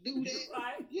 I'm going to do that.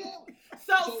 Right. Yeah.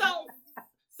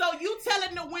 So you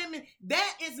telling the women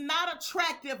that is not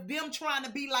attractive, them trying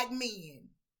to be like men.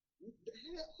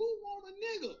 Who want a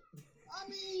nigga? I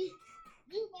mean...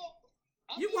 You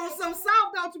know, you want some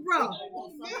soft, don't you, bro? What I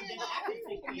want a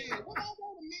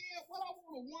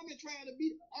woman trying to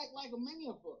act like a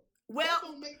man for?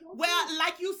 Well,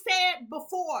 like you said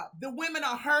before, the women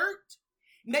are hurt.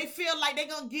 They feel like they're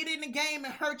going to get in the game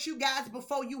and hurt you guys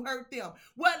before you hurt them.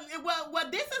 Well,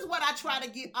 this is what I try to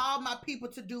get all my people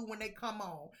to do when they come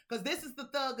on. Because this is the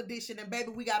Thug Edition, and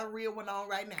baby, we got a real one on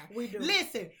right now. We do.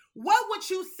 Listen, what would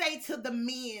you say to the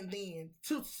men then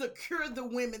to secure the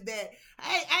women that,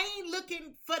 hey, I ain't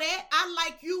looking for that. I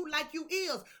like you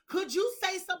is. Could you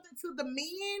say something to the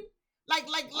men? Like.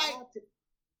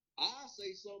 I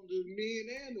say something to the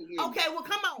men and the women. Okay, well,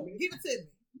 come on. Give it to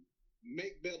me.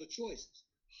 Make better choices.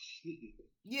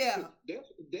 Yeah.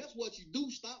 That's what you do.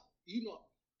 Stop. You know,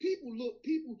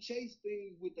 people chase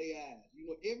things with their eyes. You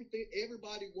know,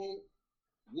 everybody want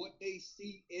what they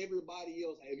see everybody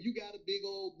else. If you got a big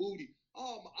old booty,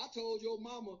 I told your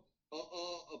mama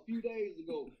a few days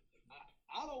ago,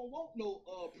 I don't want no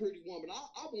pretty woman.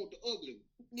 I want the ugly one.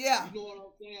 Yeah. You know what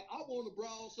I'm saying? I want a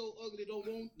broad so ugly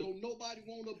don't nobody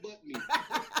want her but me.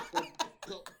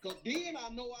 Cause then I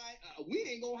know we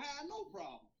ain't gonna have no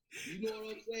problem. You know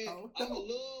what I'm saying? Oh, no. I'm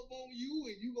gonna love on you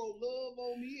and you gonna love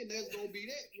on me and that's gonna be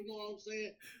that. You know what I'm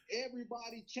saying?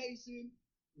 Everybody chasing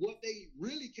what they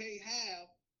really can't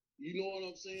have. You know what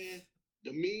I'm saying?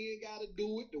 The men gotta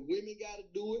do it. The women gotta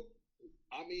do it.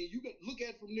 I mean, you can look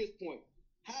at it from this point.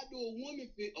 How do a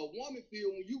woman feel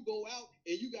when you go out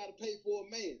and you gotta pay for a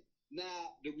man?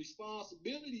 Now, the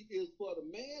responsibility is for the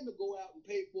man to go out and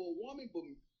pay for a woman, but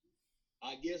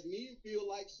I guess men feel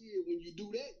like shit when you do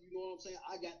that, you know what I'm saying?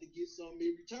 I got to get something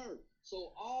in return.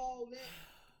 So all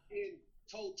that in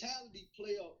totality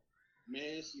play up,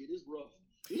 man, shit, it's rough.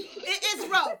 It's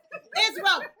rough. It's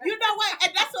rough. You know what?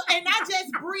 And I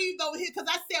just breathed over here because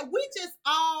I said we just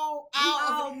all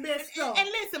messed up. And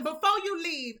listen, before you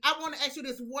leave, I want to ask you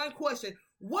this one question.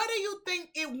 What do you think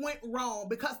it went wrong?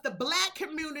 Because the black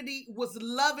community was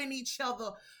loving each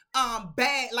other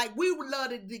bad. Like we would love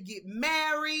to get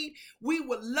married. We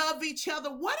would love each other.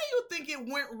 What do you think it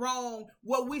went wrong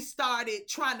where we started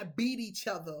trying to beat each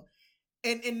other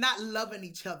and not loving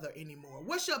each other anymore?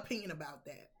 What's your opinion about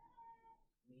that?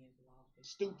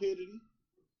 Stupidity.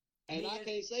 And I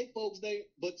can't say folks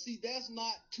but see, that's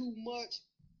not too much.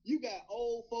 You got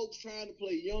old folks trying to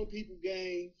play young people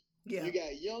games. Yeah. You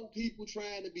got young people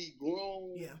trying to be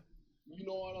grown. Yeah. You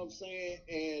know what I'm saying?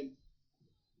 And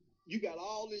you got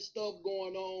all this stuff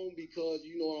going on because,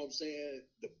 you know what I'm saying,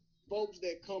 the folks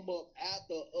that come up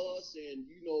after us and,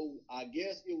 you know, I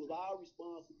guess it was our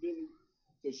responsibility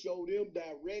to show them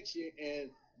direction and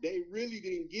they really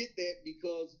didn't get that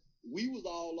because we was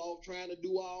all off trying to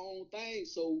do our own thing.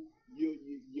 So you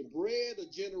bred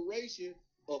a generation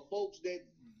of folks that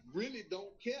really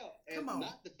don't care. And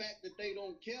not the fact that they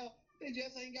don't care, they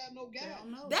just ain't got no guy.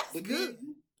 That's good.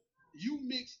 You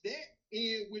mix that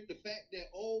in with the fact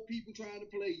that old people trying to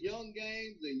play young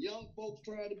games and young folks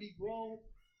trying to be grown.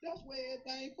 That's where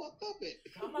everything fucked up at.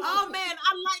 Oh man,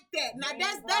 I like that. Now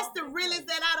that's the realest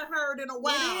that I'd have heard in a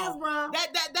while. It is, bro.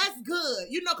 That's good.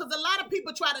 You know, because a lot of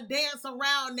people try to dance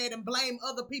around that and blame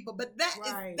other people, but that's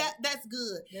good.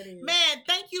 That is. Man,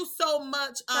 thank you so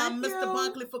much, Mr.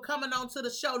 Bunkley, for coming on to the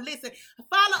show. Listen,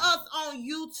 follow us on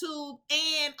YouTube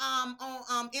and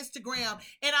on Instagram,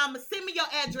 and send me your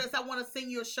address. I want to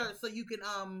send you a shirt so you can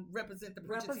represent the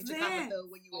Preacher Teacher Copper Thug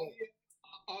where you at.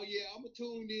 Oh yeah, I'm gonna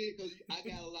tune in because I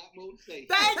got a lot more to say.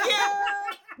 Thank you.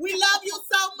 We love you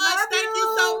so much. Thank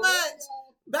you so much.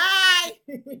 Bye.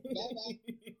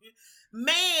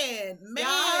 Man.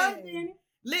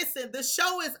 Listen, the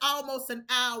show is almost an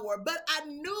hour, but I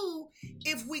knew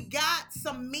if we got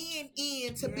some men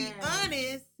in, to be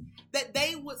honest, that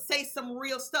they would say some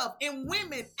real stuff. And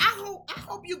women, I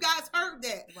hope you guys heard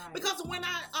that. Right. Because when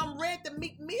I read the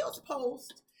Meek Mill's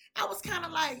post, I was kind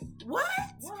of like, what?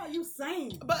 What are you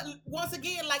saying? But once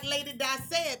again, like Lady Di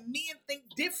said, men think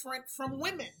different from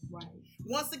women. Right.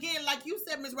 Once again, like you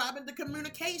said, Ms. Robin, the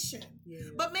communication. Yeah.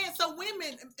 But man, so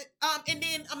women, and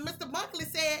then Mr. Bunkley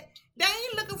said, they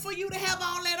ain't looking for you to have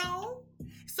all that on.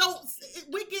 So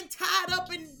we getting tied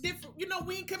up in different,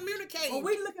 we ain't communicating. Well,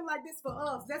 we looking like this for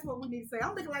us. That's what we need to say.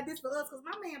 I'm looking like this for us because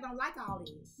my man don't like all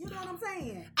this. You know what I'm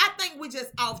saying? I think we just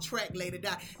off track, Lady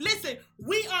Di. Listen,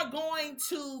 we are going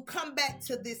to come back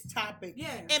to this topic.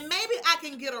 Yeah. And maybe I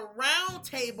can get a round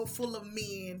table full of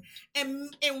men and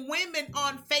women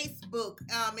on Facebook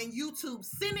and YouTube.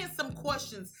 Send in some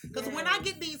questions. Because when I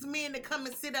get these men to come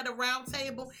and sit at a round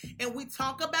table and we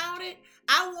talk about it,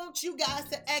 I want you guys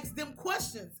to ask them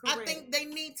questions. Correct. I think they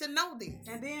need to know this.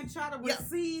 And then try to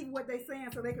receive what they're saying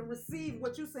so they can receive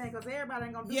what you're saying, because everybody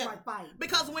ain't going to do like fight.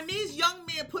 Because when these young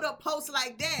men put up posts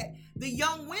like that, the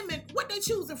young women, what they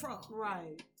choosing from?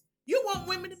 Right. You want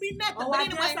women to be nothing. Oh, but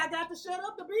anyway, I guess I got to shut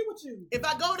up to be with you. If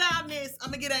I go down this,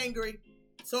 I'm going to get angry.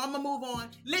 So I'm going to move on.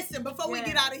 Listen, before we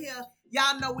get out of here,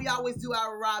 y'all know we always do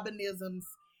our Robinisms.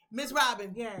 Miss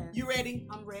Robin, you ready?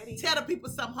 I'm ready. Tell the people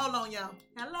something. Hold on, y'all.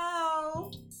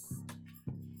 Hello.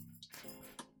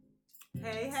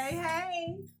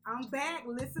 Hey. I'm back.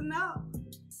 Listen up.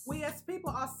 We as people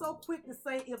are so quick to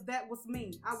say, if that was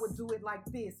me, I would do it like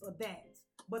this or that.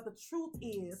 But the truth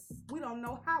is, we don't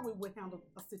know how we would handle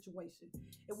a situation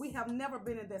if we have never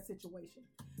been in that situation.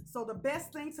 So the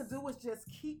best thing to do is just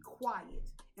keep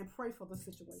quiet and pray for the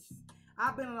situation.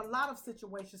 I've been in a lot of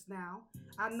situations now.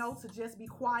 I know to just be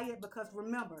quiet, because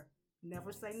remember,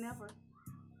 never say never.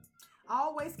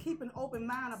 Always keep an open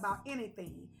mind about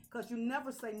anything, because you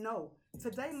never say no.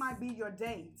 Today might be your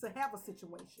day to have a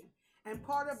situation. And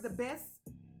part of the best,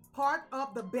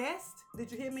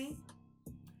 did you hear me?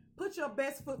 Put your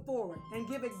best foot forward and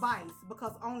give advice,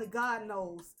 because only God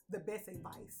knows the best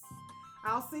advice.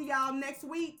 I'll see y'all next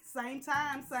week. Same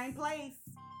time, same place.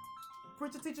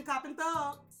 Preacher, Teacher, Cop, and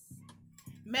Thug.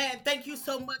 Man, thank you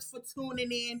so much for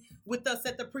tuning in with us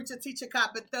at the Preacher, Teacher,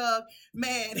 Cop, and Thug.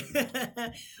 Man,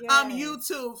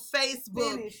 YouTube,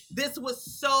 Facebook. Finish. This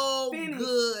was so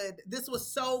good. This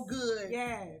was so good.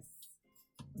 Yes.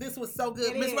 This was so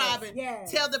good. Miss Robin,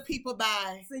 tell the people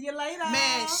bye. See you later.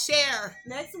 Man, share.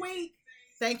 Next week.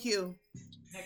 Thank you.